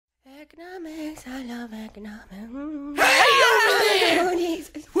economics. Hey, over there! Oh,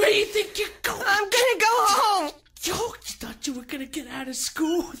 Jesus. Where do you think you're going? I'm gonna go home. Yo, you thought you were gonna get out of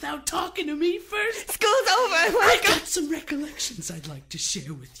school without talking to me first? School's over. I got some recollections I'd like to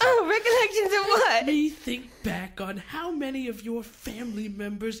share with you. Oh, recollections of what? Me think back on how many of your family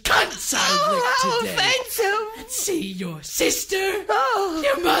members' guns I licked today. Offensive. Let's see, your sister, Oh,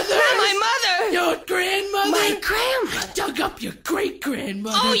 your mother, my mother. your grandmother, My grandmother. I dug up your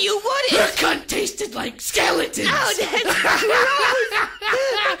great-grandmother. Oh, you Her wouldn't. gun tasted like skeletons. Oh, that's gross.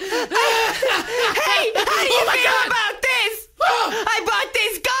 Hey, how do you feel about this? Oh. I bought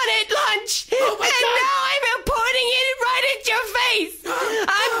this gun at lunch, Oh, my and God. now I'm pointing it right at your face.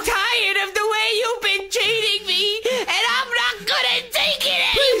 I'm tired of the way you've been treating me, and I'm not gonna take it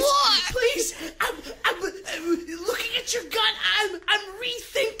anymore. Please, I'm looking at your gun. I'm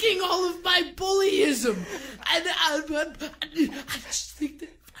rethinking all of my bullyism, and I just think that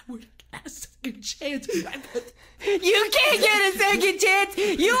if I were to get a second chance, You can't get a second chance.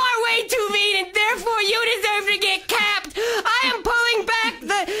 You are way too mean, and therefore you deserve to get capped. I am pulling back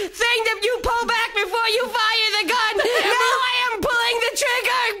the thing that you pull back before you fire the gun. Now I am pulling the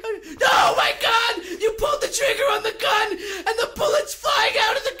trigger. Oh my God! You pulled the trigger on the gun, and the bullet's flying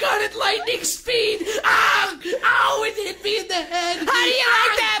out of the gun at lightning speed. Ah! Ow! It hit me in the head. How do you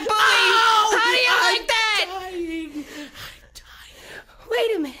like that, bully? Ow! How do you I'm like that? Dying. I'm dying.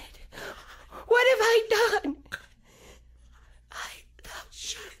 Wait a minute. What have I done?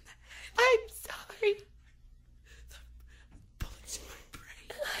 Shot in the head. I'm sorry. Bullets in my brain.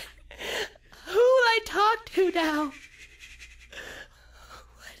 Who will I talk to now?